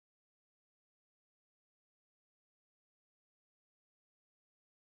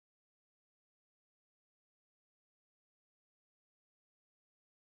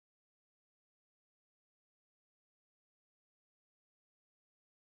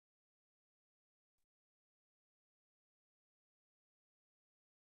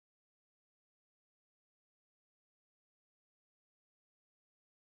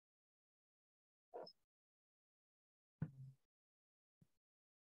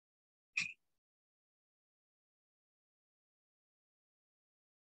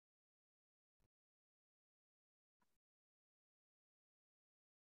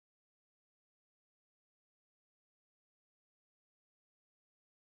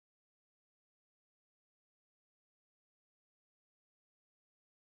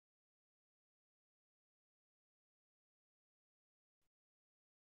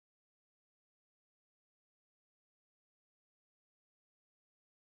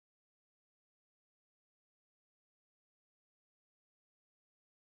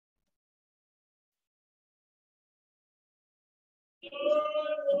नमस्ते।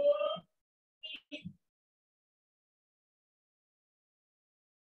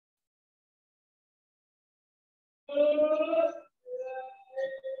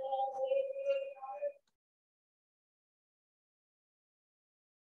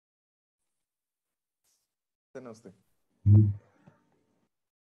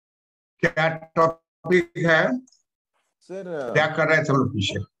 क्या टॉपिक है सर क्या कर रहे थे हम लोग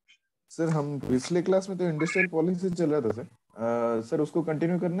पीछे? सर हम पिछले क्लास में तो इंडस्ट्रियल पॉलिसी चल रहा था सर। सर उसको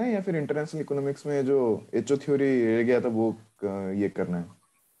कंटिन्यू करना है या फिर इंटरनेशनल इकोनॉमिक्स में जो एचओ थ्योरी रह गया था वो ये करना है?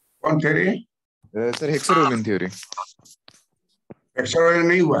 कौन theory? Sir Heckscher-Olin theory. Heckscher-Olin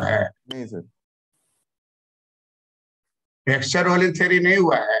नहीं हुआ है। नहीं सर, हेक्सर-ओलिन थ्योरी नहीं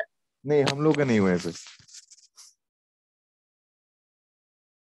हुआ है। नहीं हम लोग का नहीं हुआ है सर।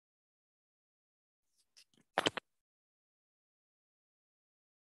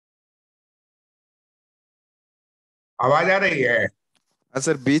 आवाज आ रही है? हाँ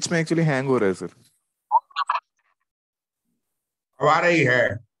सर, बीच में एक्चुअली हैंग हो रहा है सर। अब आ रही है?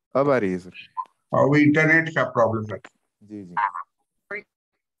 अब आ रही है सर। और वो इंटरनेट का प्रॉब्लम है। जी जी।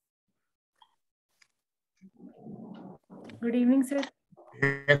 Good evening sir.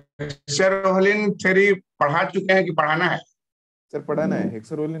 Heckscher-Olin theory पढ़ा चुके हैं कि पढ़ाना है? सर पढ़ाना है,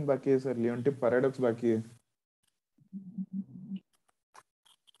 हेक्सर-ओलिन बाकी है सर, लियोनटिफ पैराडॉक्स बाकी है।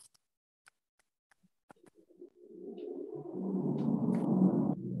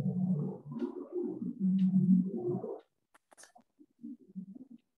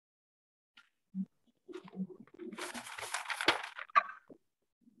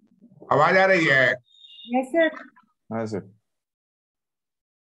 आवाज आ रही है? Yes sir. हाँ सर।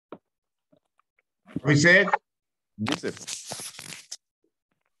 अभिषेक? जी सर।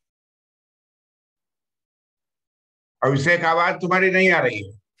 अभिषेक आवाज तुम्हारी नहीं आ रही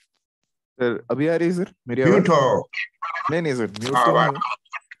है। सर अभी आ रही है सर मेरी म्यूट आवाज? हो। नहीं नहीं सर, म्यूट हाँ, तो नहीं हूँ।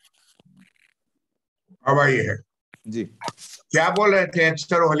 अब आई है। जी क्या बोल रहे थे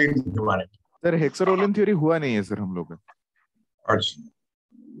हेक्सर-ओलिन के बारे में? सर, हेक्सर-ओलिन थ्योरी हुआ नहीं है सर हम लोग का। अच्छा,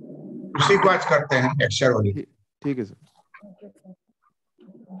 उसी को आज करते हैं हेक्सर-ओलिन। ठीक है सर।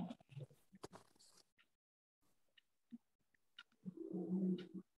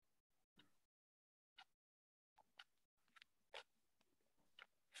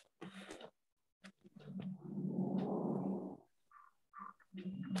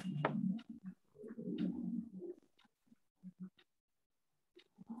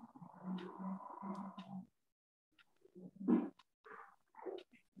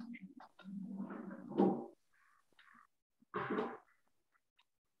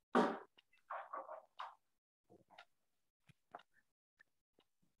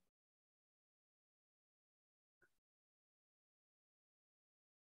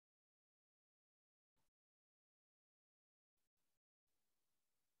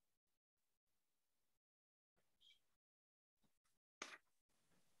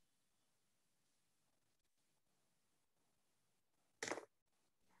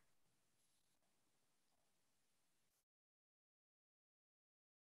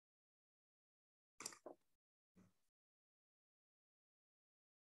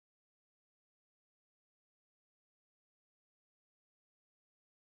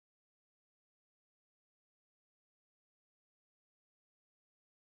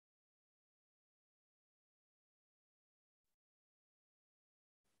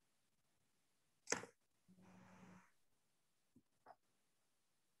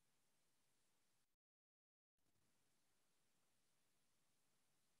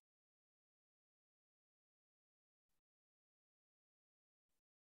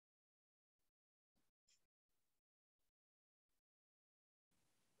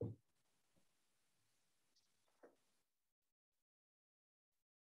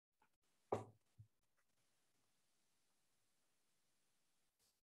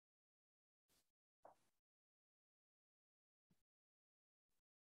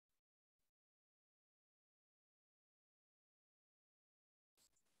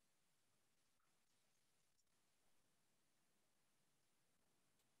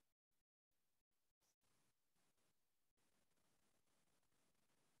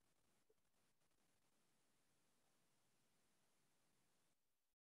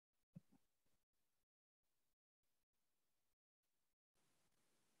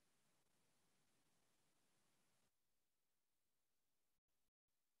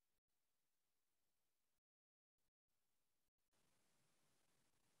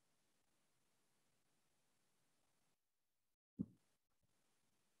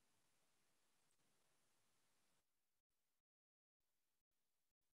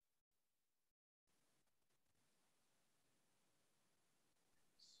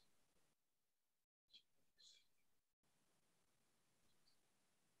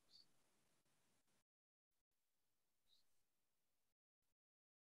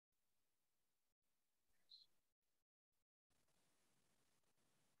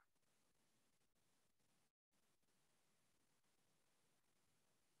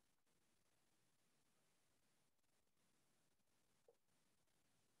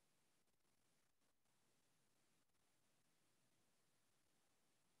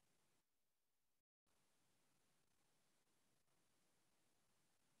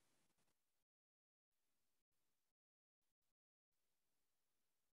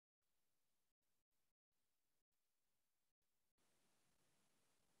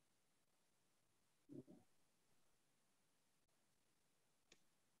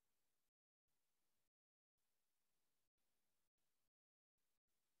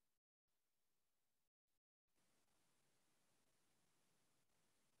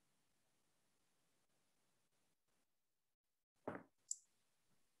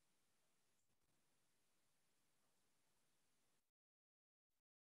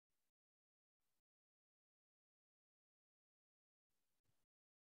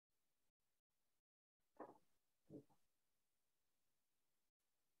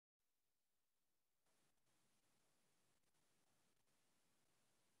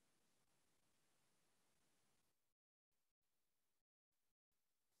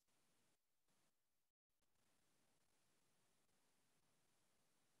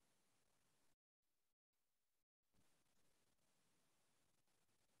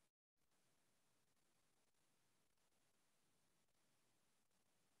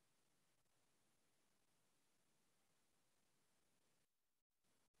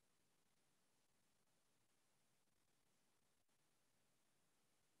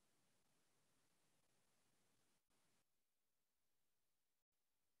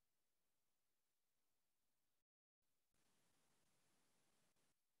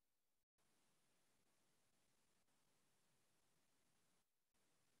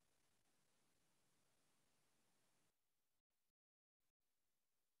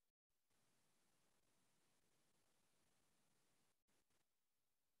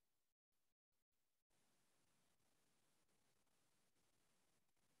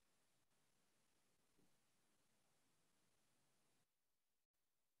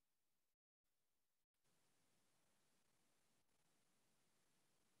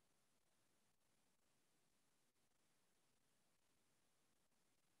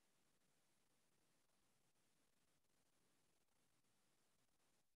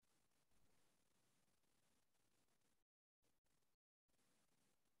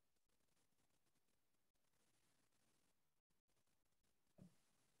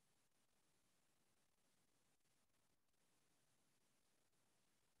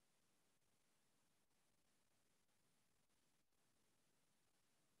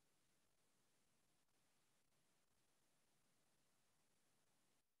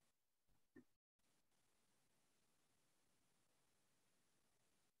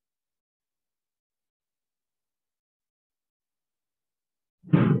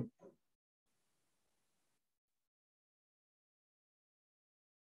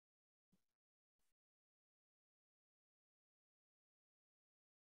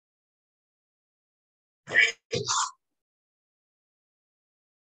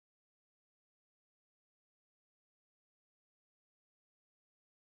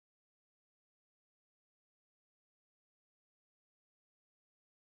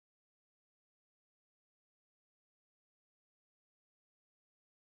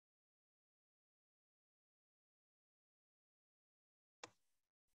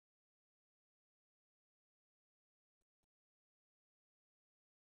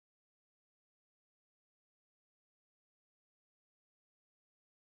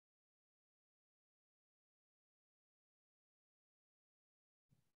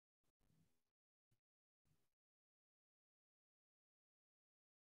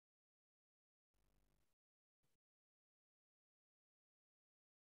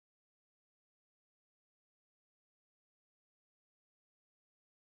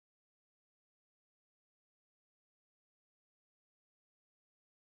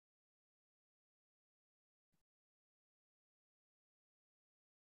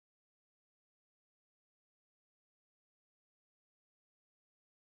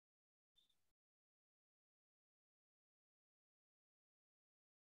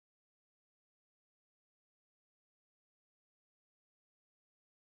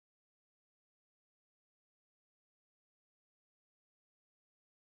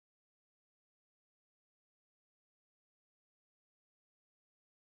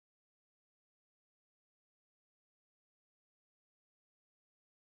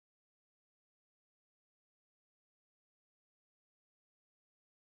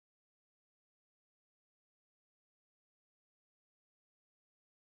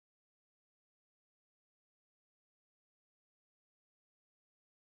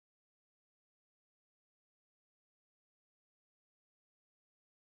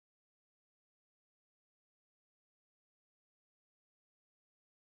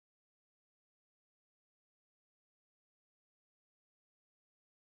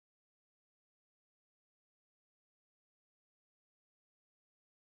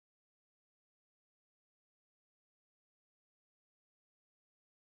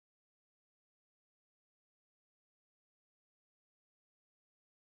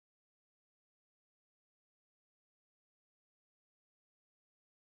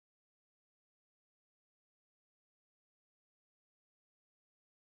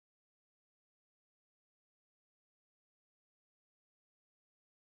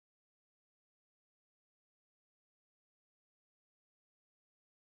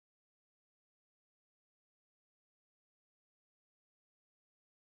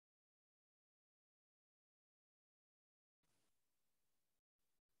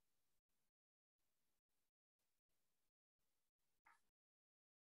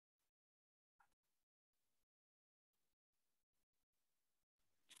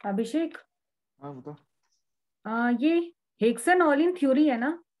 अभिषेक, हाँ बता। ये हेक्सन ऑलिन थ्योरी है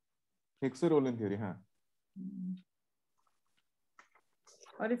ना? हेक्सर-ओलिन थ्योरी, हाँ।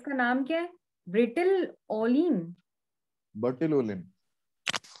 और इसका नाम क्या है? Brittle Olin, Bertil-Olin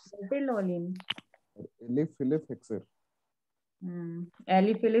brittle Olin. और Eli Philip Heckscher.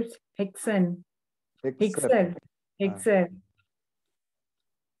 Eli Philips hexane, Heckscher, Heckscher, हाँ। हेक्सर।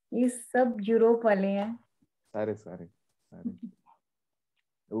 ये सब यूरोप वाले हैं। सारे सारे सारे।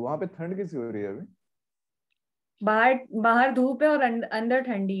 वहां पे ठंड कैसी हो रही है अभी? बाहर बाहर धूप है और अंदर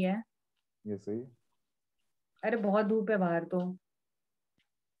ठंडी है। ये सही है। अरे बहुत धूप है बाहर तो।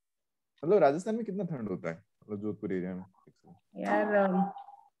 मतलब राजस्थान में कितना ठंड होता है, मतलब जोधपुर एरिया में? यार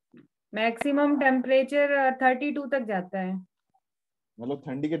मैक्सिमम टेम्परेचर 32 तक जाता है। मतलब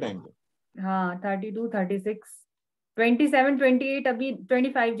ठंडी के टाइम पे? हाँ, 32, 36, 27, 28, अभी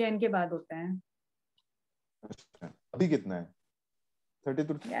 25 जैन के बाद होता है। अच्छा, अभी कितना है?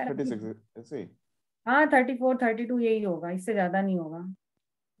 32, यार थर्टी अभी, सिक्स ऐसे ही? हाँ 34, 32 यही होगा, इससे ज्यादा नहीं होगा।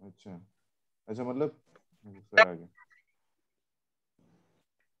 अच्छा। अच्छा, मतलब सर आ गया।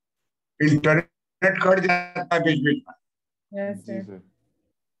 इंटरनेट कट जाता है बीच बीच यस जी यस। सर।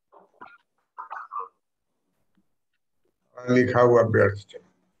 में, लिखा हुआ व्यर्थ।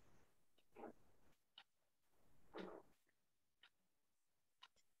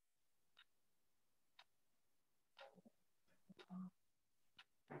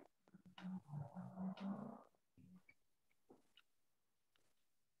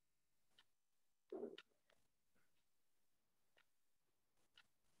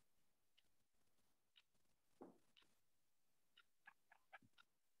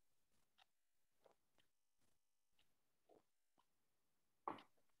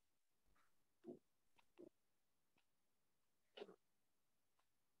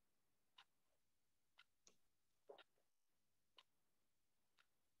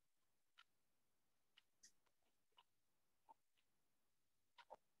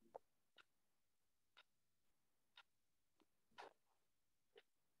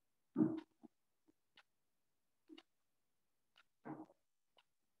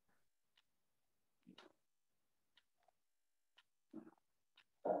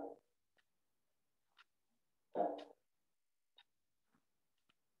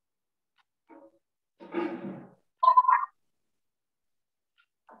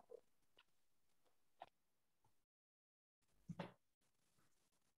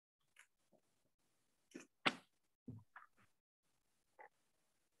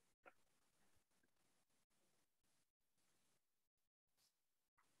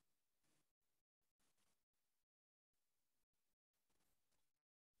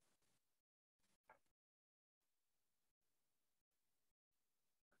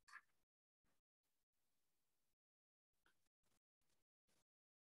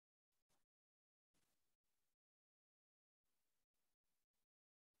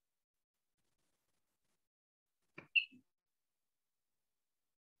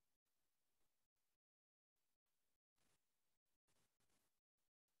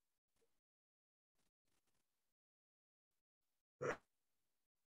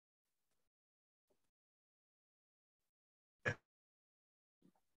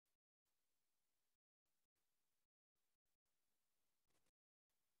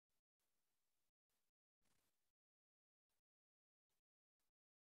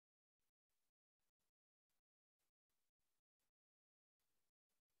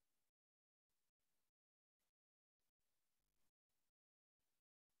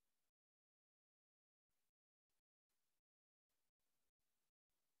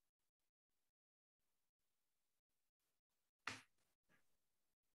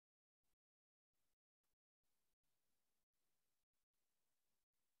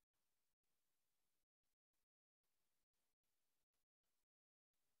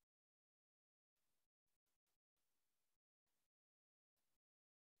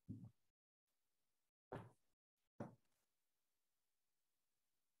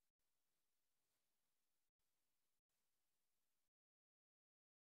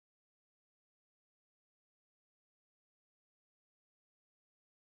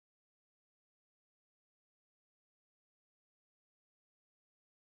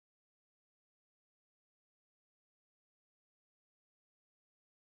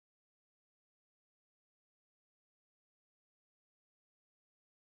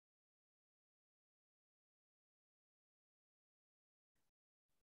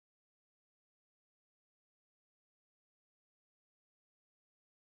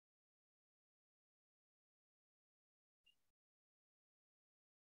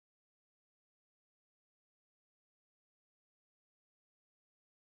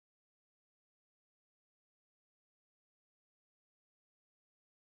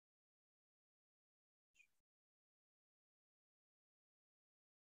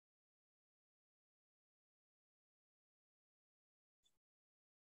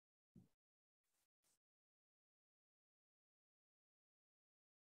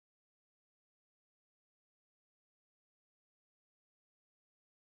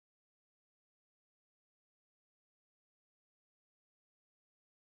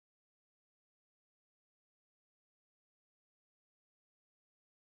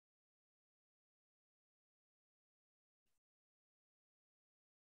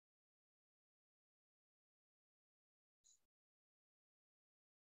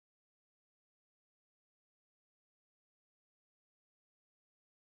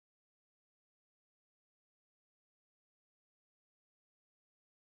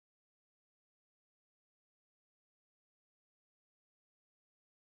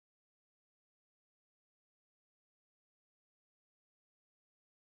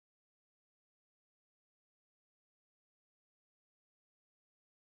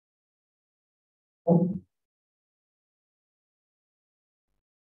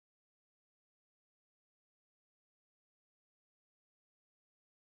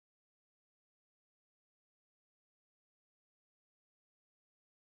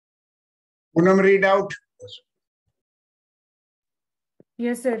 Poonam, read out.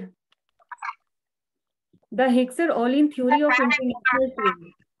 Yes, sir. The Heckscher-Ohlin theory of international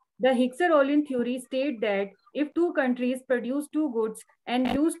trade. The Heckscher-Ohlin theory states that if two countries produce two goods and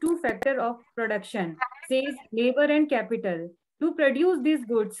use two factors of production, says labor and capital, to produce these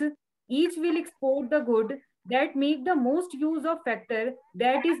goods, each will export the good that make the most use of factor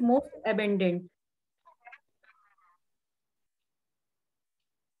that is most abundant.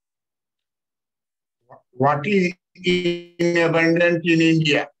 What is in abundant in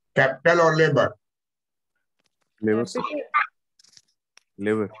India? Capital or labor? Labor, sir. Capital.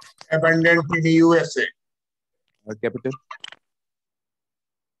 Labor. Abundant in USA. Capital.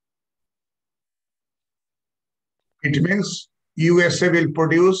 It means USA will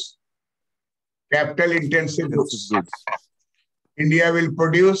produce capital intensive Intensive goods. goods. India will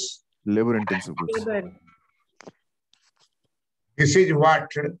produce Labor intensive goods. Labor. This is what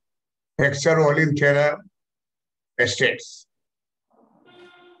Heckscher-Ohlin theorem states.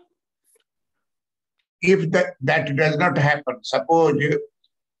 If that does not happen, suppose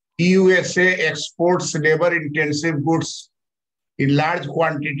USA exports labor-intensive goods in large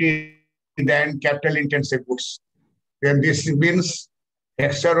quantity than capital-intensive goods, then this means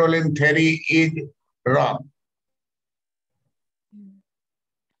Heckscher-Ohlin theory is wrong.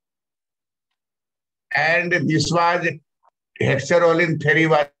 And this was Heckscher-Ohlin theory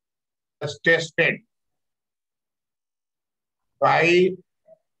was tested by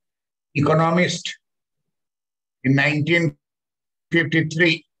economists in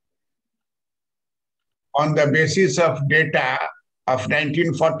 1953 on the basis of data of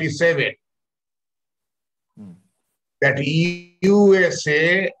 1947 that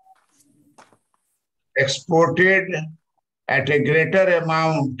USA exported at a greater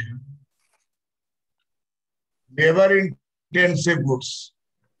amount labor-intensive goods,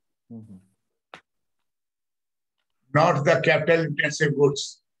 not the capital-intensive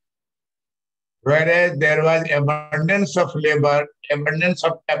goods. Whereas there was abundance of labor, abundance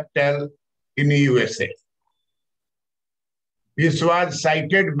of capital in the USA. This was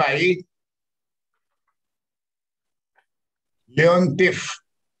cited by Leontief,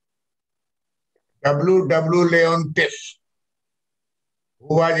 W. Leontief,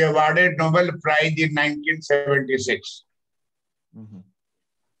 who was awarded Nobel Prize in 1976.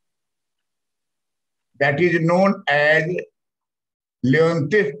 That is known as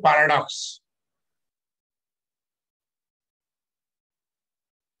Leontief paradox.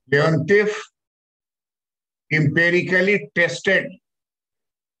 Leontief empirically tested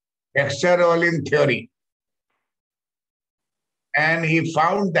Heckscher-Ohlin theory, and he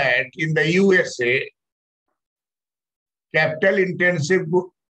found that in the USA, capital-intensive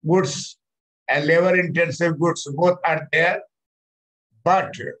goods and labor-intensive goods both are there,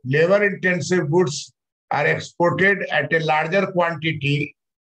 but labor-intensive goods are exported at a larger quantity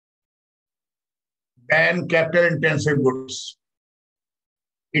than capital-intensive goods.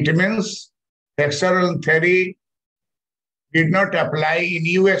 It means Heckscher-Ohlin theory did not apply in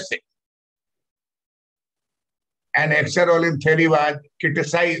USA. And Heckscher-Ohlin theory was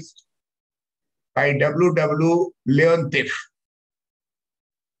criticized by W. Leontief.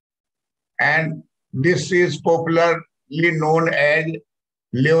 And this is popularly known as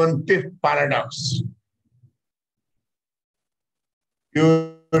Leontief paradox.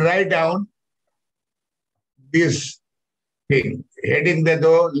 You write down this thing, heading the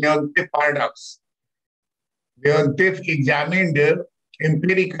Leontief paradox. Leontief examined,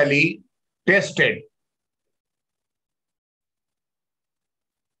 empirically tested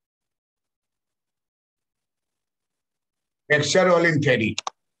Heckscher-Ohlin theory.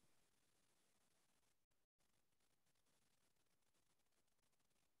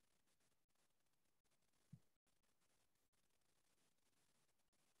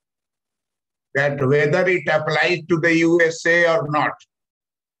 That whether it applies to the USA or not.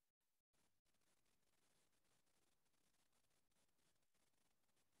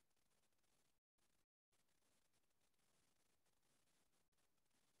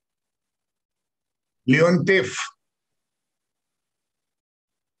 Leontief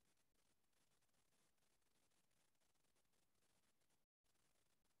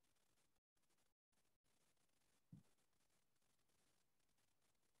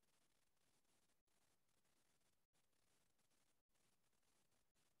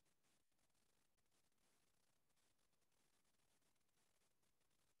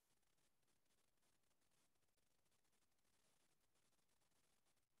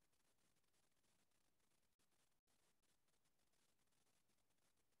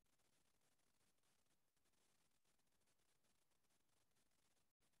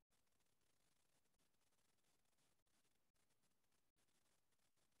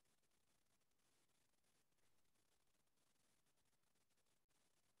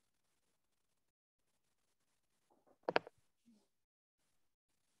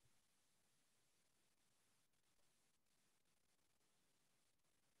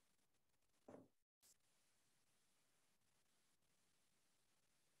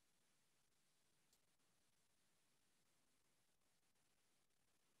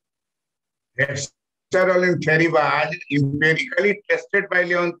Heckscher-Ohlin theory was empirically tested by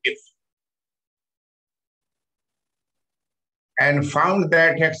Leontief and found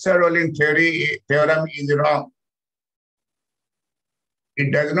that Heckscher-Ohlin theorem is wrong.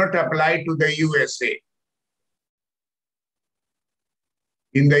 It does not apply to the USA.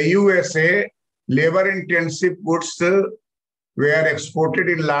 In the USA, labor-intensive goods were exported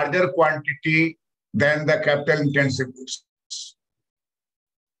in larger quantity than the capital-intensive goods.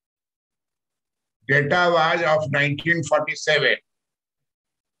 Data was of 1947,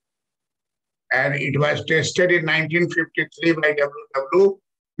 and it was tested in 1953 by W.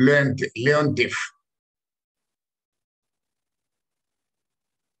 Leontief.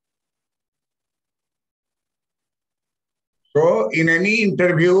 So, in any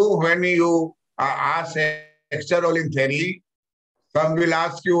interview, when you ask Heckscher-Ohlin theory, some will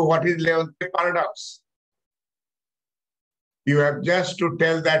ask you, what is Leontief paradox? You have just to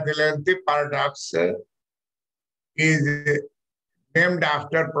tell that the Leontief paradox is named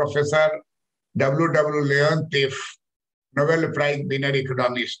after Professor W. Leontief, Nobel Prize winner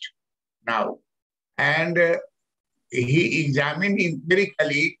economist now. And he examined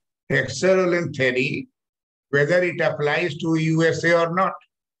empirically Heckscher-Ohlin theory, whether it applies to USA or not.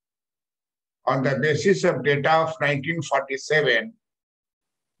 On the basis of data of 1947,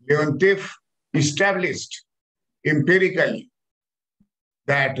 Leontief established empirically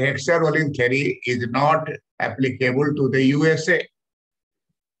that Heckscher-Ohlin theory is not applicable to the USA.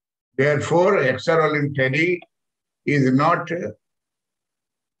 Therefore, Heckscher-Ohlin theory is not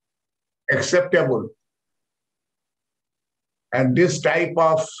acceptable. And this type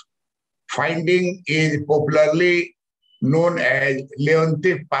of finding is popularly known as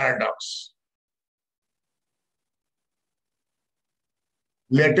Leontief paradox.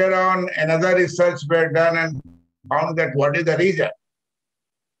 Later on, another research was done and found that what is the reason?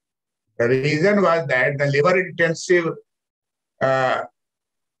 The reason was that the labor-intensive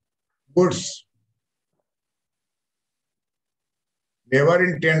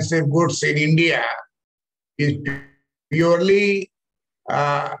goods in India is purely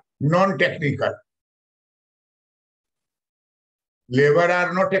non-technical. Labor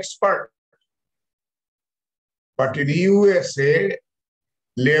are not expert. But in USA,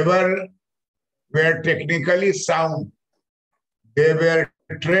 labor were technically sound. They were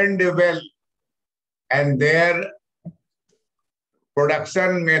trained well, and their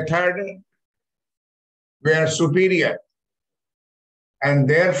production method were superior. And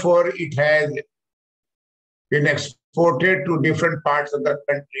therefore, it has been exported to different parts of the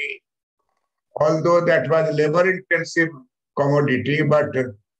country. Although that was labor-intensive commodity, but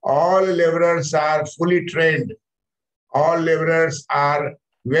all laborers are fully trained. All laborers are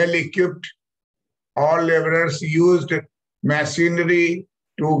well equipped. All laborers used machinery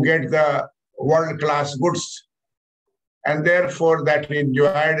to get the world-class goods, and therefore that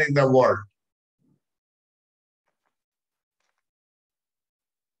enjoyed in the world.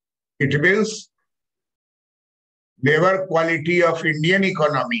 It means labor quality of Indian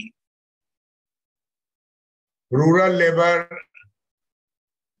economy, rural labor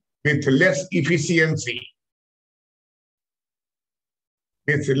with less efficiency,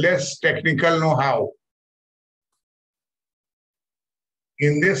 with less technical know-how.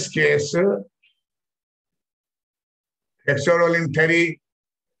 In this case, Heckscher-Ohlin theory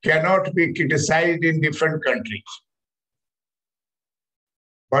cannot be criticized in different countries.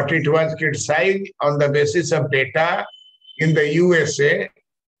 But it was criticized on the basis of data in the USA,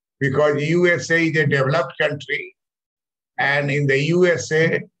 because USA is a developed country, and in the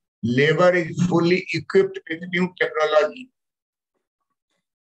USA, labor is fully equipped with new technology.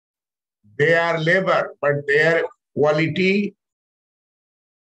 They are labor, but their quality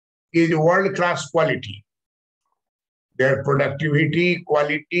is world-class quality. Their productivity,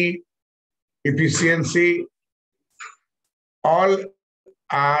 quality, efficiency, all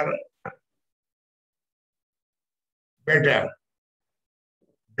are better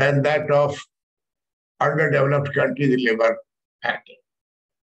than that of underdeveloped countries' labor factor.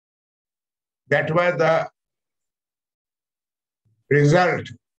 That was the result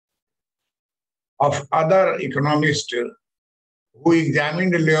of other economists who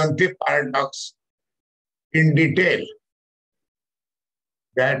examined the Leontief paradox in detail.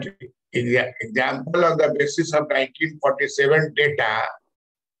 That example on the basis of 1947 data,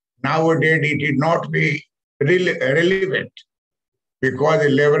 nowadays it would not be relevant, because the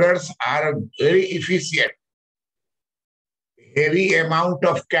laborers are very efficient. Heavy amount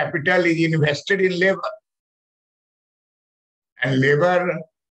of capital is invested in labor, and labor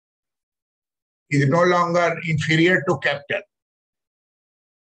is no longer inferior to capital.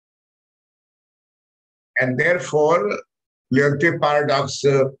 And therefore, Leontief paradox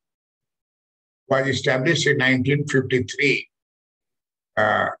was established in 1953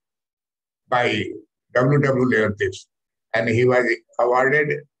 by W. Leontief, and he was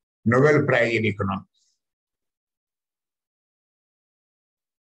awarded Nobel Prize in Economics.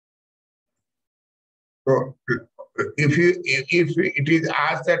 So, if it is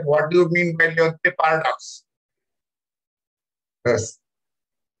asked that what do you mean by Leontief paradox, the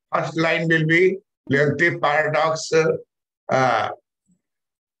first line will be Leontief paradox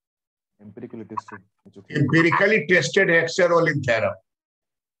empirically tested Heckscher-Ohlin theorem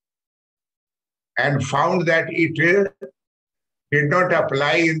and found that it did not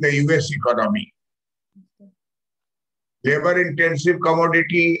apply in the US economy. Labor-intensive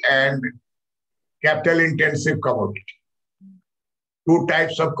commodity and capital-intensive commodity. Two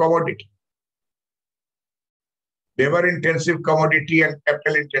types of commodity. Labor-intensive commodity and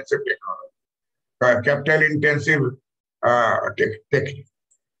capital-intensive technology. Capital-intensive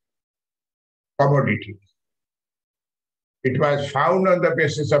commodity. It was found on the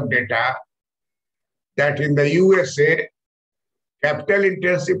basis of data that in the USA,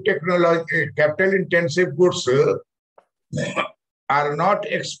 capital-intensive goods are not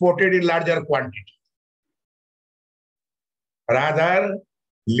exported in larger quantity. Rather,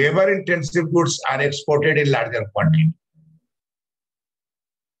 labor-intensive goods are exported in larger quantity.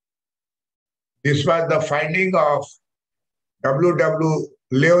 This was the finding of W.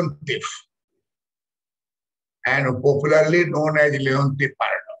 Leontief, and popularly known as Leontief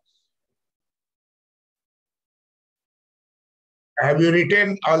paradox. Have you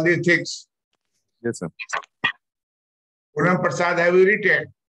written all these things? Yes, sir. Poonam Prasad, have you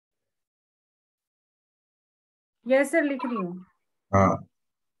written? Yes, sir, लिख रही हूँ. हाँ,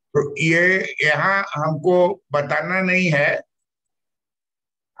 तो ये यहाँ हमको बताना नहीं है.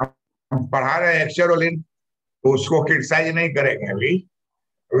 हम पढ़ा रहे हैं हेक्सर-ओलिन, तो उसको क्रिटिसाइज नहीं करेंगे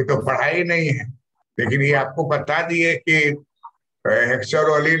अभी तो पढ़ाई नहीं है. लेकिन ये आपको बता दिए कि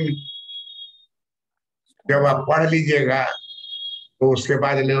हेक्सर-ओलिन जब आप पढ़ लीजिएगा तो उसके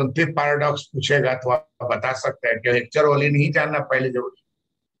बाद लेओन्टिफ पैराडॉक्स पूछेगा तो आप बता सकते हैं कि हेक्सर-ओलिन ही जानना पहले जरूरी.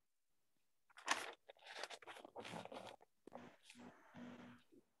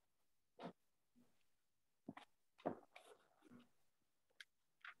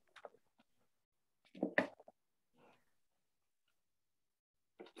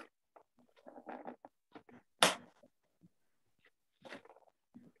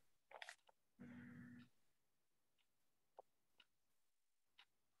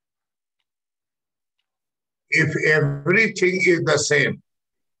 If everything is the same,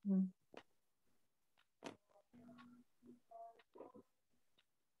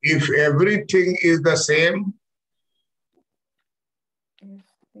 if everything is the same,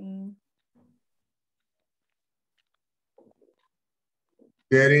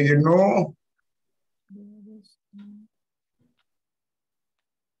 there is no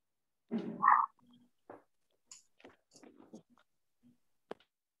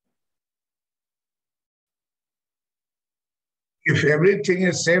if everything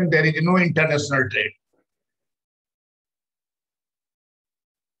is same, there is no international trade.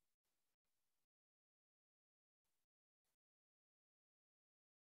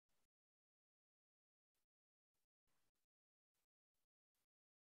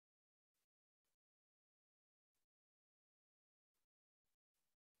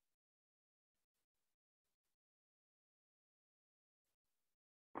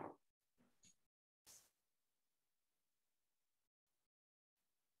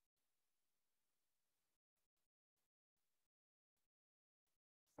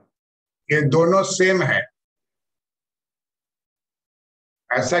 ये दोनों सेम है.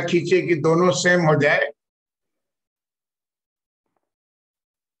 ऐसा खींचे कि दोनों सेम हो जाए.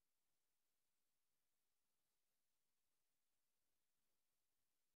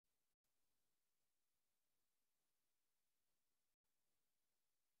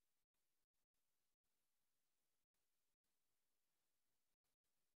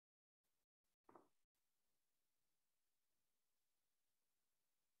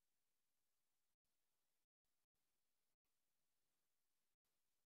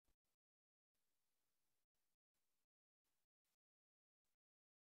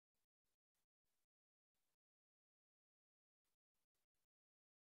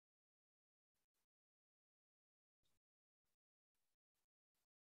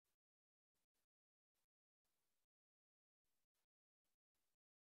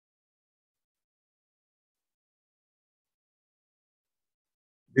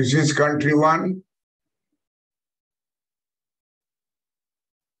 This is country one.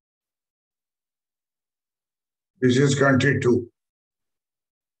 This is country 2.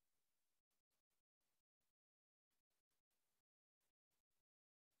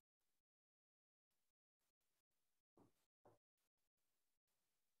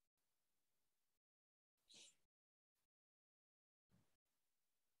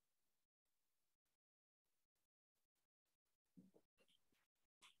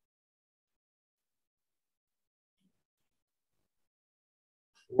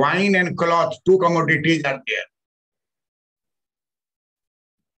 Wine and cloth, 2 commodities are there.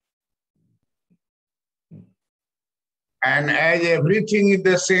 And as everything is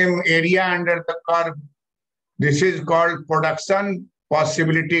the same area under the curve, this is called production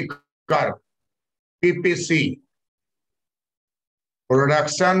possibility curve, PPC.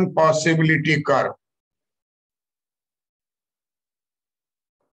 Production possibility curve.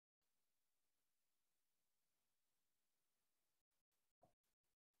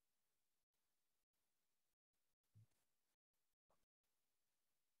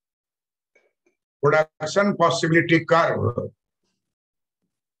 Production possibility curve.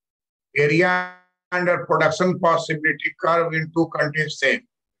 Area under production possibility curve in 2 countries same.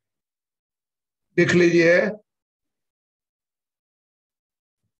 देख लीजिए,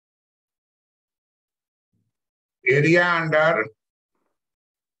 area under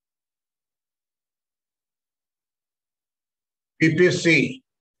PPC.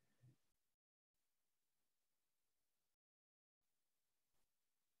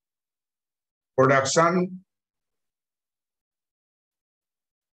 Production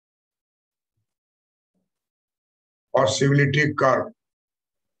possibility curve.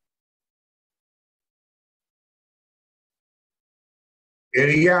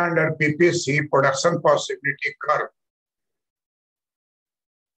 Area under PPC production possibility curve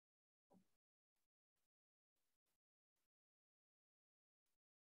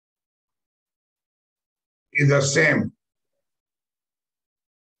is the same.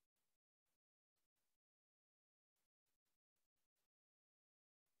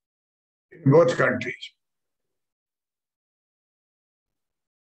 In both countries.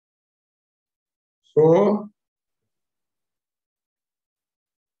 So,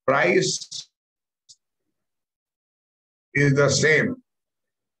 price is the same.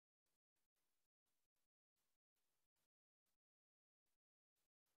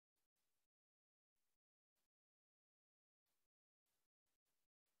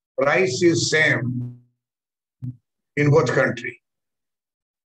 Price is same in both countries.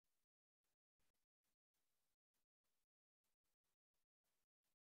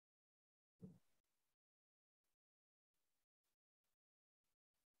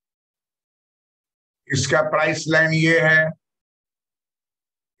 इसका price line ये है,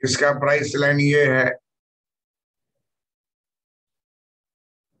 इसका price line ये है,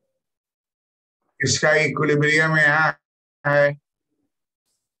 इसका equilibrium यहाँ है,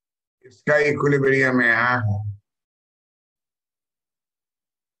 इसका इक्विलिब्रियम यहाँ है,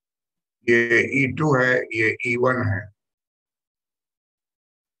 ये E2 है, ये E1 है,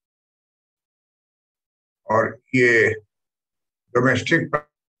 और ये डोमेस्टिक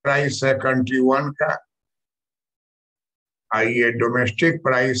प्राइस है कंट्री 1 का, और ये डोमेस्टिक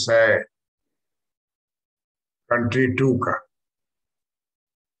प्राइस है कंट्री 2 का.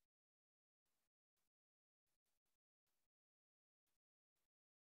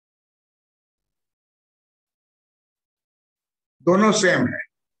 दोनों सेम है.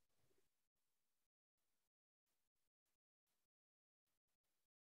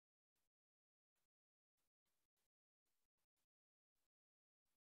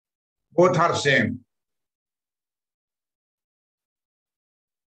 Both are same.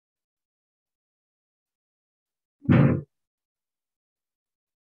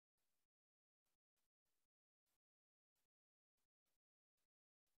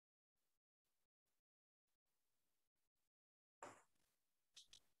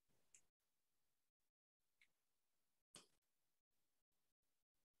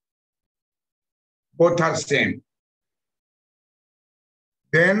 Both are same.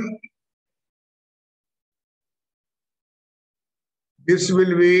 Then this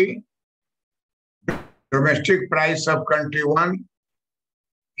will be domestic price of country 1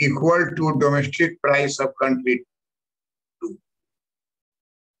 equal to domestic price of country 2.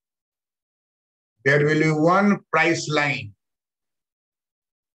 There will be one price line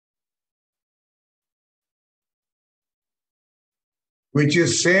which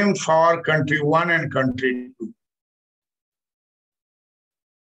is same for country 1 and country 2.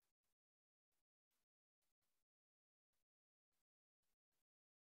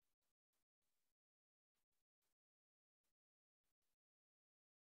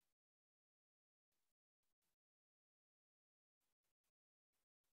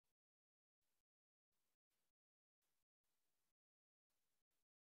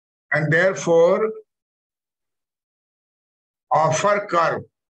 And therefore, offer curve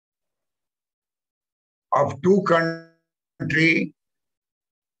of two countries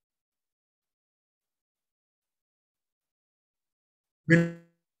will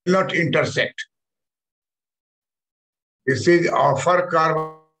not intersect. This is offer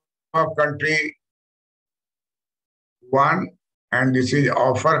curve of country 1 and this is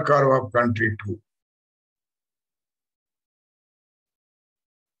offer curve of country 2.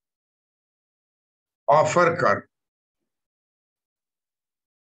 Offer curve.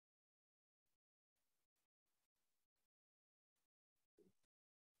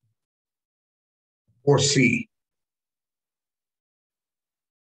 OC.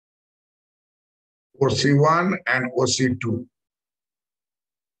 OC1 and OC2.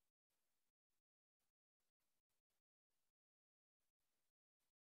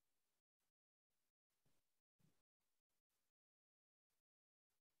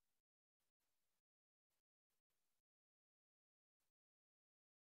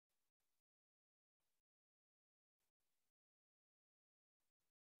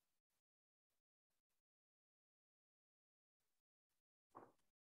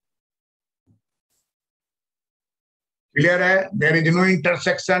 Clear hai? There is no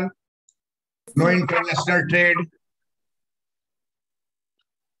intersection, no international trade.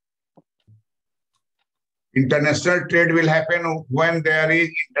 International trade will happen when there is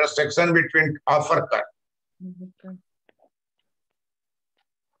intersection between offer curve.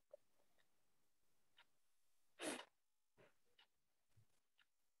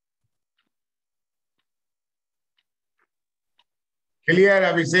 Clear,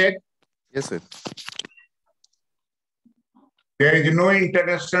 Abhishek? Yes, sir. There is no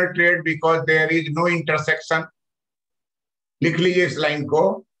international trade because there is no intersection. लिख लीजिए इस line को.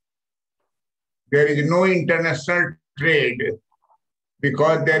 There is no international trade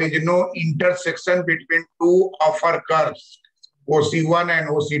because there is no intersection between two offer curves, OC1 and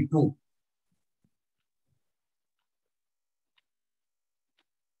OC2.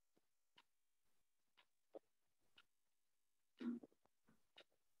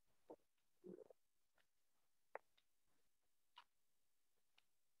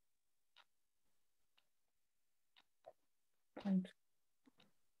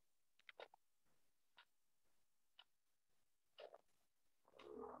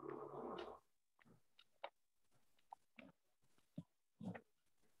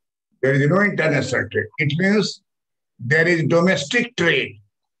 There is no international trade. It means there is domestic trade.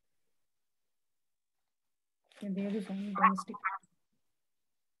 There is only domestic.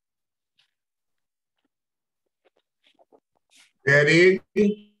 There is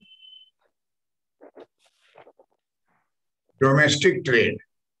domestic trade.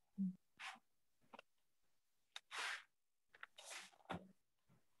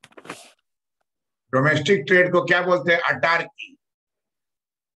 Domestic trade को क्या बोलते हैं? अटार्की.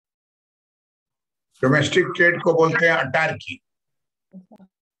 Domestic trade को बोलते हैं अटार्की.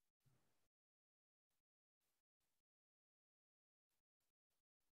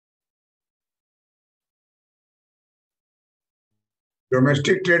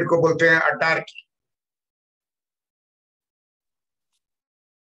 Domestic trade को बोलते हैं अटार्की.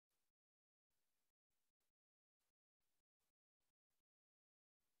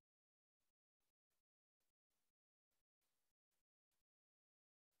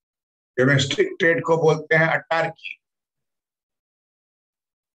 डोमेस्टिक ट्रेड को बोलते हैं अटार्की.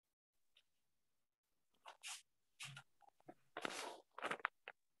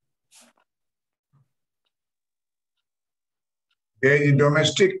 There is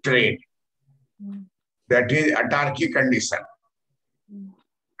domestic trade, that is autarky condition,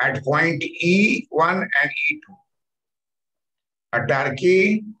 at point E1 and E2.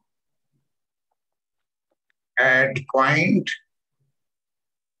 Autarky at point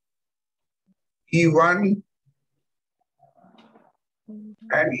E1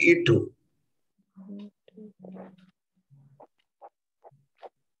 and E2.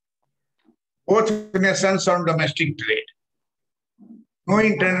 Both nations on domestic trade. No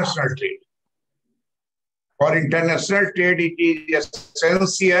international trade. For international trade, it is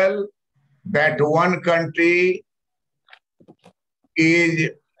essential that one country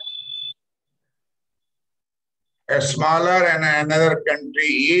is smaller and another country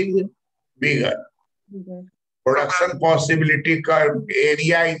is bigger. Production possibility curve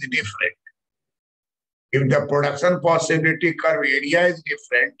area is different. If the production possibility curve area is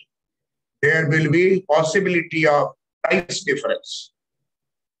different, there will be possibility of price difference.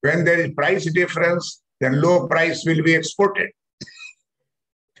 When there is price difference, then low price will be exported.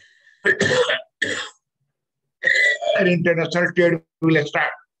 And international trade will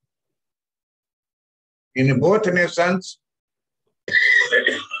start. In both nations,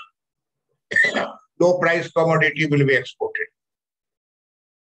 low price commodity will be exported.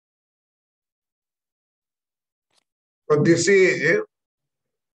 So this is,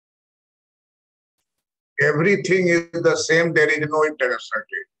 everything is the same, there is no international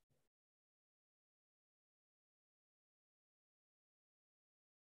trade.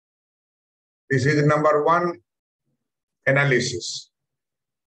 This is number one analysis.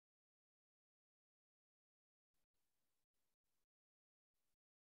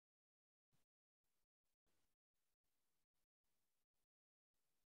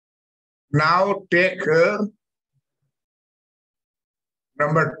 Now take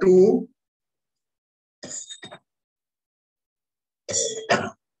number two.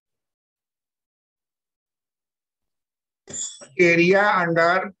 Area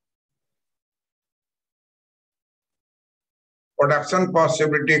under production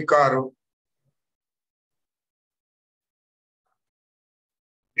possibility curve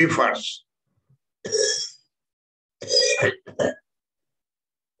differs.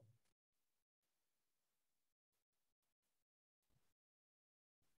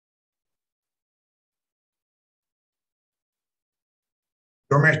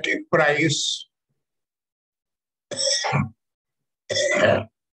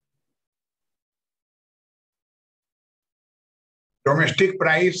 Domestic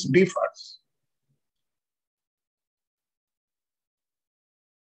price differs.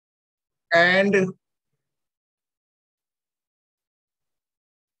 And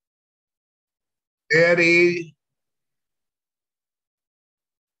there is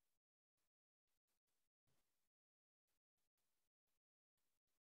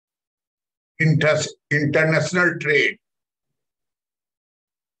international trade.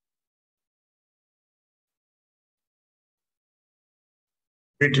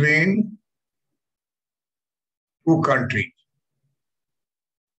 Between two countries.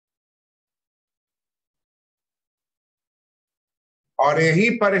 और यही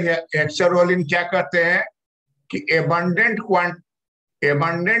पर Heckscher-Olin क्या कहते हैं कि abundant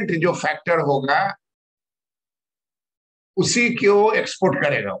जो factor होगा उसी को एक्सपोर्ट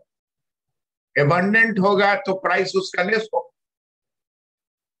करेगा। एबंडेंट होगा तो प्राइस उसका लेस होगा।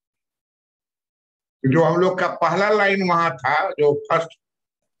 जो हम लोग का पहला लाइन वहां था, जो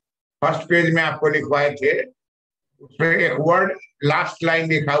फर्स्ट पेज में आपको लिखवाए थे, उसमें एक वर्ड लास्ट लाइन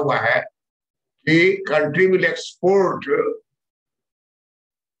लिखा हुआ है कि country will export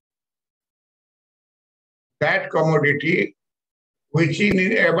that commodity which is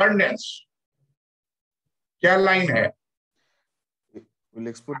in abundance. क्या लाइन है? Will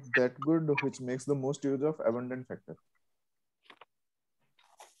export that good which makes the most use of abundant factor.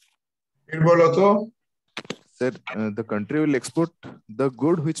 फिर बोलो तो। Sir, the country will export the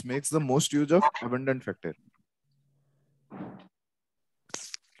good which makes the most use of abundant factor.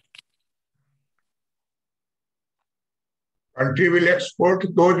 Country will export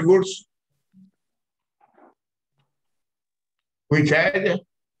those goods which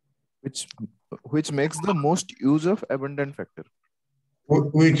makes the most use of abundant factor.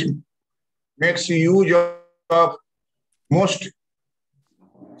 Which makes use of most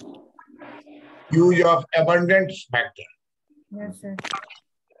use of abundant factor. Yes, sir.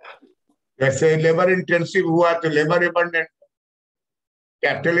 जैसे labour intensive हुआ तो labour abundant,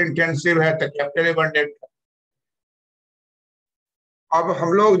 capital intensive है तो capital abundant. अब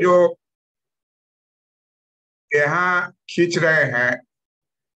हम लोग जो यहाँ खींच रहे हैं,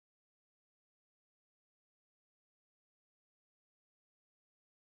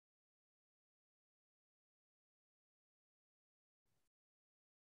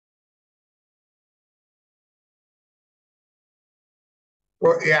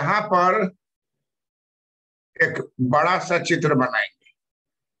 तो यहाँ पर एक बड़ा सा चित्र बनाएंगे।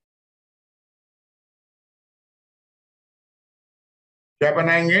 क्या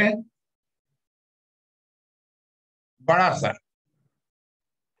बनाएंगे? बड़ा सा।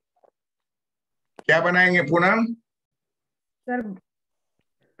 क्या बनाएंगे पूनम? सर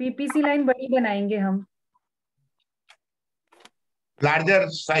पीपीसी लाइन बड़ी बनाएंगे हम। लार्जर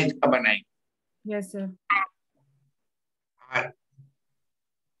साइज का बनाएंगे। Yes sir.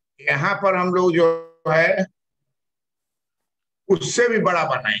 यहाँ पर हम लोग जो है उससे भी बड़ा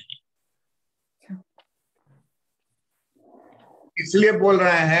बनाएंगे। इसलिए बोल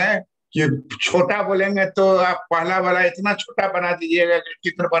रहे हैं कि छोटा बोलेंगे तो आप पहला वाला इतना छोटा बना दीजिएगा कि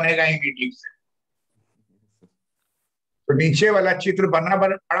चित्र बनेगा ही नहीं ठीक से। तो नीचे वाला चित्र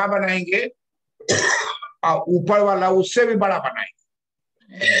बड़ा बनाएंगे और ऊपर वाला उससे भी बड़ा बनाएंगे।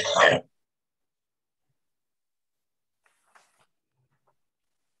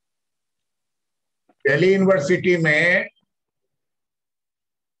 दिल्ली यूनिवर्सिटी में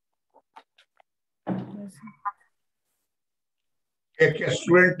एक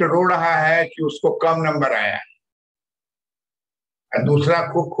स्टूडेंट रो रहा है कि उसको कम नंबर आया है, और दूसरा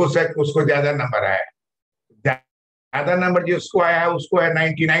खूब खुश है कि उसको ज्यादा नंबर आया है। ज्यादा नंबर जिसको आया है उसको है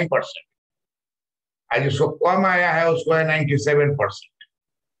 99%, और जिसको कम आया है उसको है 97%।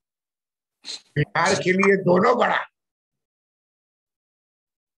 बिहार के लिए दोनों बड़ा।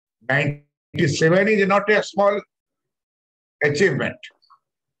 97 is not a small achievement.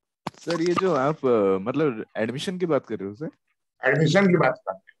 Sir ये जो आप मतलब एडमिशन की बात कर रहे हो सर? एडमिशन की बात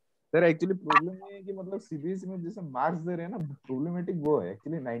करते हैं सर एक्चुअली प्रॉब्लम ये है कि मतलब सीबीएसई में जैसे मार्क्स दे रहे हैं ना, प्रॉब्लमेटिक वो है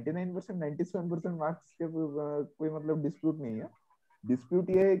एक्चुअली। 99% 97% मार्क्स के कोई मतलब डिस्प्यूट नहीं है। डिस्प्यूट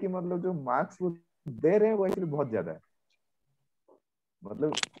ये है कि मतलब जो मार्क्स वो दे रहे हैं वो एक्चुअली बहुत ज्यादा है।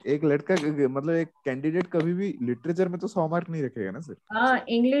 मतलब एक लड़का मतलब एक कैंडिडेट कभी भी लिटरेचर में तो 100 मार्क नहीं रखेगा ना सर। हाँ,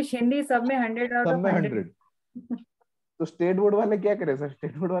 इंग्लिश हिंदी सब में 100 आउट सब ऑफ में 100। 100। तो स्टेट बोर्ड वाले क्या करें सर?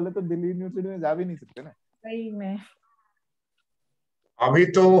 स्टेट बोर्ड वाले तो दिल्ली यूनिवर्सिटी में जा भी नहीं सकते ना। सही में। अभी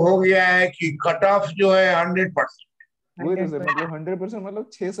तो हो गया है कि कट ऑफ जो है 100%। वही तो सर, 100%। मतलब 100%, मतलब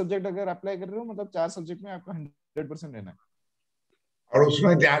 6 सब्जेक्ट अगर अप्लाई कर रहे हो मतलब 4 सब्जेक्ट में आपका 100% रहना है। और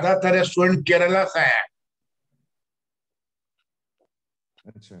उसमें ज्यादातर स्टूडेंट केरला से है।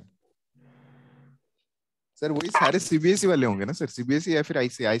 अच्छा सर, वही सारे सीबीएसई वाले होंगे ना सर? सीबीएसई या फिर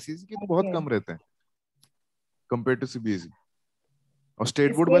आईसीएसई के तो बहुत Yes. कम रहते हैं कंपेयर टू सीबीएसई। और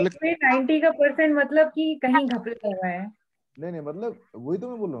स्टेट बोर्ड वाले स्टेट में 90 का परसेंट मतलब कि कहीं घपला हुआ है। नहीं नहीं, मतलब वही तो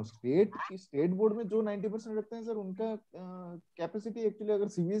मैं बोल रहा हूँ, स्टेट बोर्ड में जो 90% रखते हैं सर, उनका कैपेसिटी एक्चुअली अगर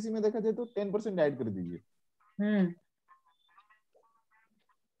सीबीएसई में देखा जाए तो 10% ऐड कर दीजिए। हम्म।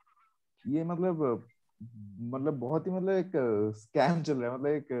 ये मतलब बहुत ही मतलब एक स्कैम चल रहा है। मतलब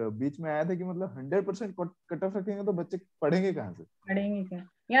एक बीच में आया था कि मतलब 100% कट ऑफ रखेंगे तो बच्चे पढ़ेंगे कहाँ से? पढ़ेंगे क्या?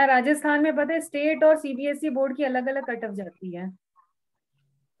 यहाँ राजस्थान में पता है स्टेट और सीबीएसई बोर्ड की अलग अलग कट ऑफ जाती है।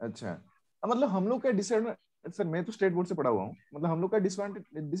 अच्छा। मतलब हम लोग का डिसएडवांटेज, सर मैं तो स्टेट बोर्ड से पढ़ा हुआ हूँ, मतलब हम लोग का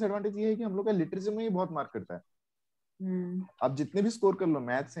डिसएडवांटेज ये है कि हम लोग का लिटरेचर में ही बहुत मार्क करता है। हम्म। आप जितने भी स्कोर कर लो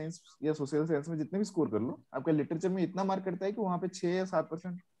मैथ साइंस या सोशल साइंस में, जितने भी स्कोर कर लो, आपका लिटरेचर में इतना मार्क करता है कि वहां पे 6 या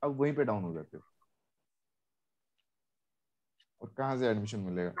 7% आप वहीं पे डाउन हो जाते हो। और कहाँ से एडमिशन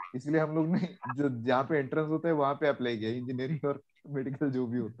मिलेगा? इसलिए हम लोग ने जो जहाँ पे एंट्रेंस होता है वहां पे अप्लाई किया, इंजीनियरिंग और मेडिकल जो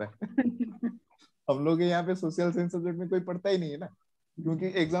भी होता है। हम लोग के यहाँ पे सोशल साइंस सब्जेक्ट में कोई पढ़ता ही नहीं है ना, क्योंकि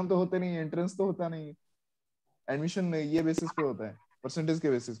एग्जाम तो होते नहीं, एंट्रेंस तो होता नहीं, एडमिशन ये बेसिस पे होता है, परसेंटेज के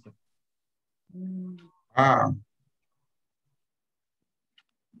बेसिस पे। हाँ,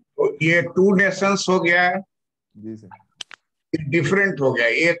 तो ये टू नेशंस हो गया है, जी सर। डिफरेंट हो गया।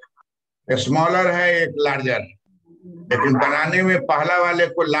 एक स्मॉलर है, एक लार्जर। लेकिन बनाने में पहला वाले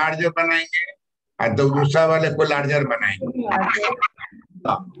को लार्जर बनाएंगे और तो दूसरा वाले को लार्जर बनाएंगे।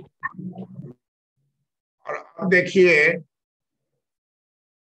 और अब देखिए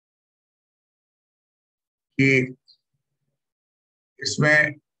कि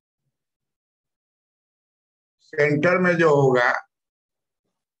इसमें सेंटर में जो होगा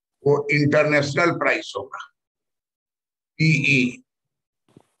वो इंटरनेशनल प्राइस होगा, पीई।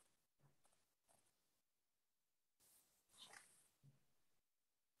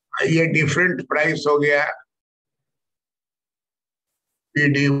 ये डिफरेंट प्राइस हो गया,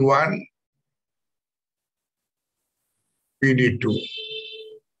 PD1, PD2।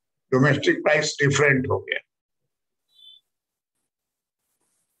 Domestic price different हो गया।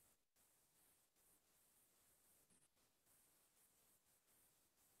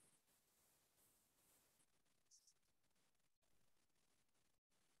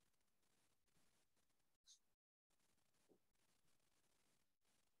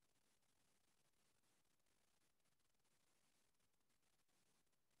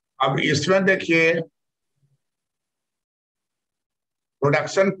 अब इसमें देखिए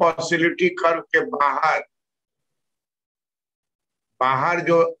प्रोडक्शन फैसिलिटी कर्व के बाहर बाहर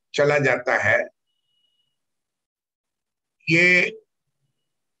जो चला जाता है, ये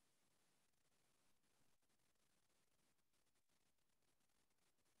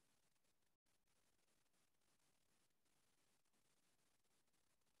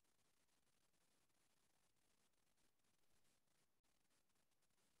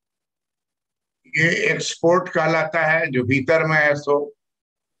ये एक्सपोर्ट कहलाता है, जो भीतर में है सो।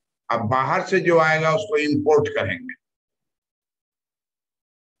 अब बाहर से जो आएगा उसको इंपोर्ट करेंगे।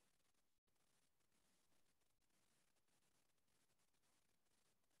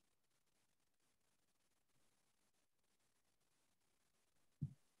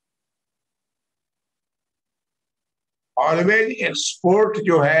 ऑलवेज एक्सपोर्ट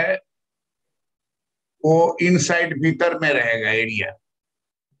जो है वो इनसाइड भीतर में रहेगा एरिया।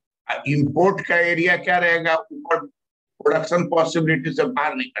 इंपोर्ट का एरिया क्या रहेगा, ऊपर प्रोडक्शन पॉसिबिलिटी से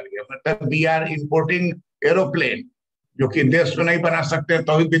बाहर निकल गया, मतलब वी आर इंपोर्टिंग एरोप्लेन जो कि देश में नहीं बना सकते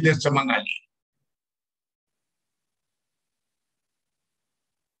तो भी विदेश से मंगा लिए।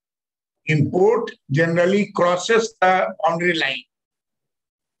 Import generally crosses the boundary line.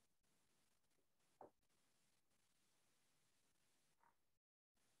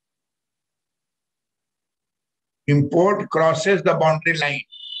 Import crosses the boundary line.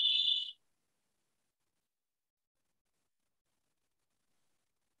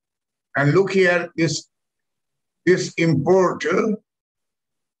 And look here, this import,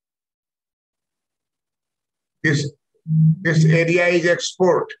 this area is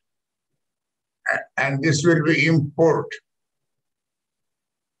export, and this will be import.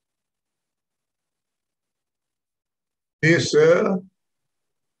 This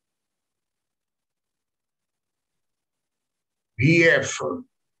VF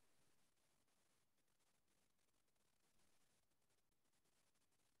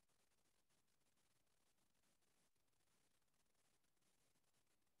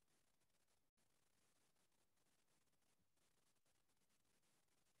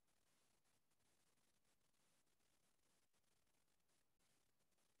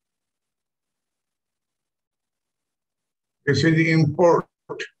this is import.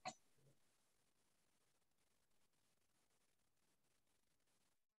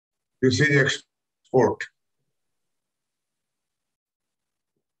 This is export.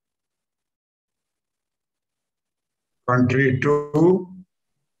 Country 2,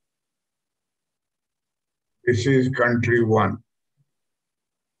 this is country 1.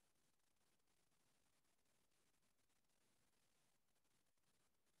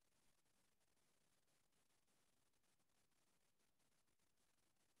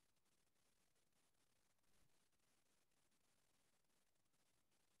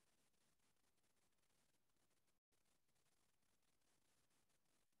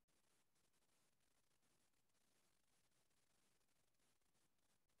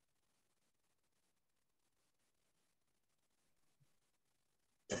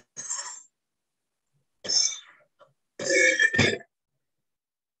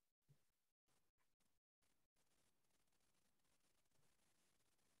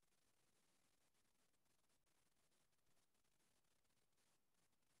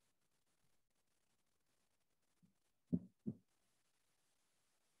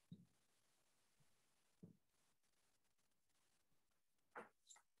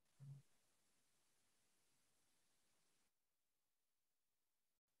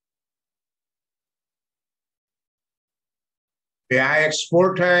 यहाँ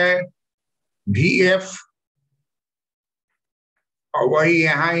export है VF और वही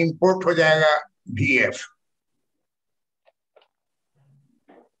यहाँ import हो जाएगा VF।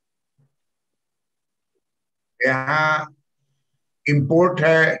 यहाँ import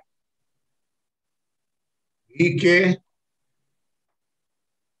है VK,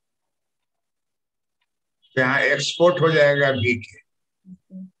 यहाँ एक्सपोर्ट हो जाएगा VK।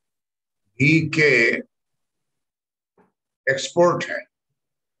 VK एक्सपोर्ट है।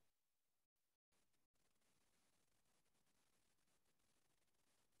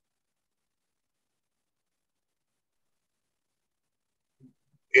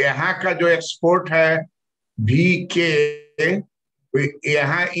 यहाँ का जो एक्सपोर्ट है VK,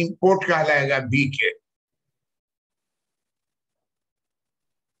 यहाँ इंपोर्ट कहलाएगा VK,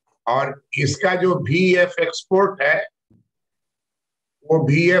 और इसका जो VF एक्सपोर्ट है वो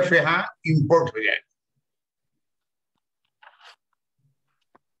VF यहाँ इंपोर्ट हो जाएगा।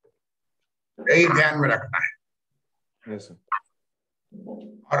 यही ध्यान में रखना है। yes,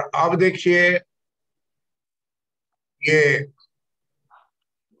 और अब देखिए ये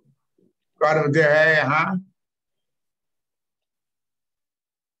कर्व जो है यहाँ,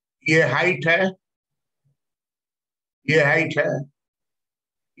 ये हाइट है, ये हाइट है,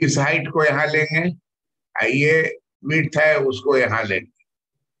 इस हाइट को यहाँ लेंगे, ये विड्थ है उसको यहाँ लेंगे।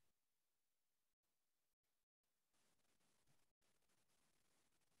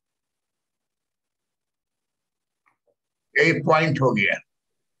 यही पॉइंट हो गया।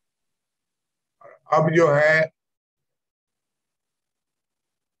 अब जो है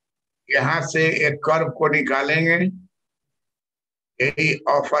यहां से एक कर्व को निकालेंगे, यही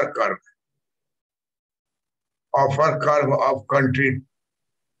ऑफर कर्व ऑफ कंट्री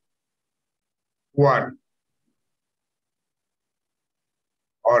 1,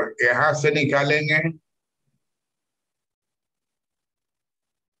 और यहां से निकालेंगे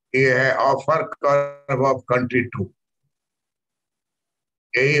ये है ऑफर कर्व ऑफ कंट्री 2।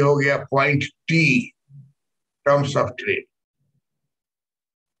 यही हो गया point T, terms of trade.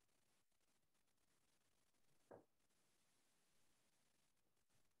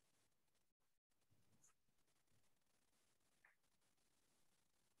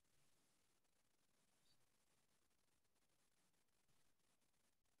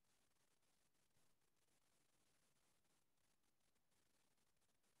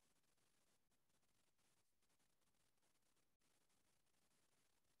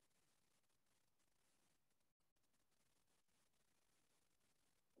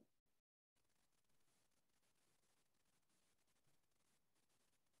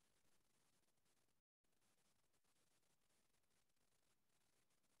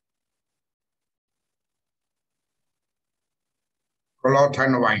 cloth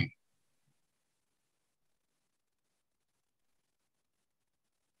and wine.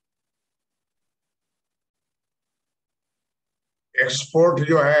 Export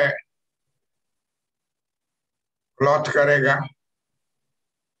जो है क्लॉथ करेगा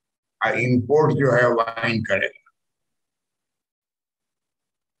और इंपोर्ट जो है वाइन करेगा।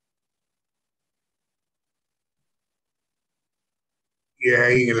 यह है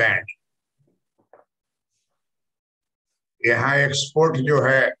इंग्लैंड। यहाँ एक्सपोर्ट जो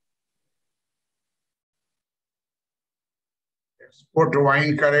है एक्सपोर्ट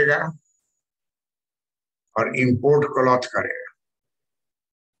वाइन करेगा और इंपोर्ट क्लॉथ करेगा।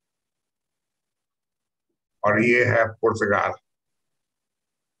 और ये है पुर्तगाल।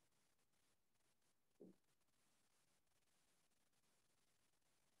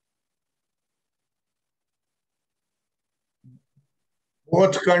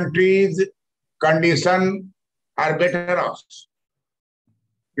 Both countries' condition are better off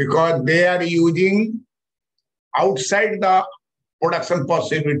because they are using outside the production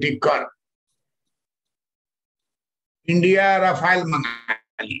possibility curve. India Rafale मंगा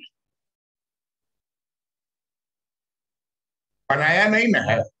लिया, बनाया नहीं ना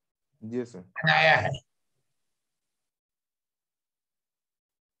है। जी सर। बनाया है।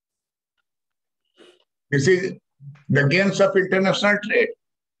 This is the gains of international trade.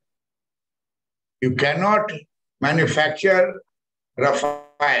 You cannot manufacture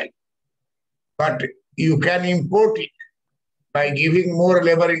Rafale, but you can import it by giving more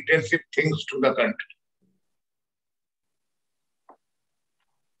labor-intensive things to the country.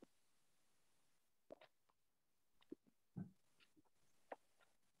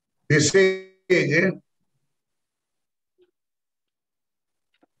 This is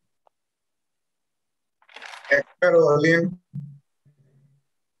Heckscher-Ohlin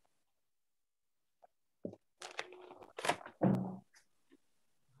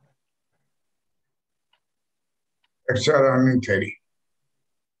Heckscher-Ohlin theory.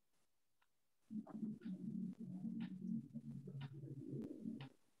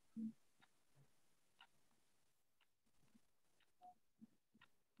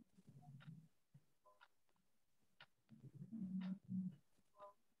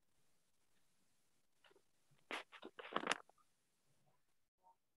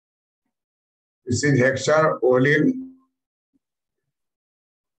 This is Heckscher-Ohlin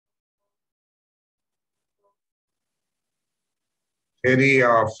theory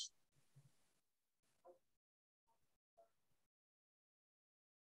of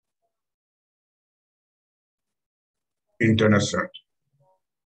international.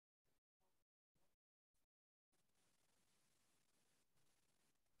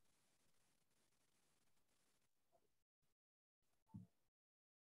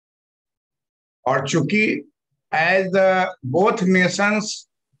 और चूंकि as both nations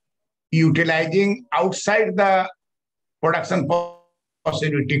utilizing outside the production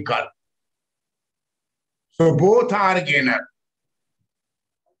possibility curve, so both are gainer.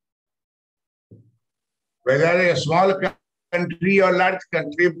 Whether a small country or large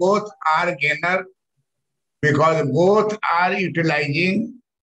country, both are gainer because both are utilizing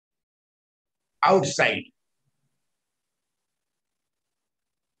outside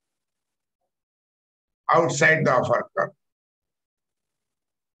the offer curve.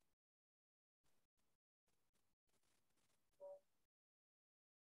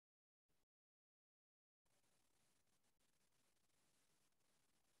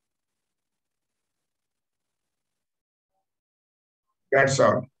 That's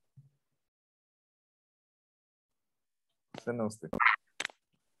all. Sir नमस्ते।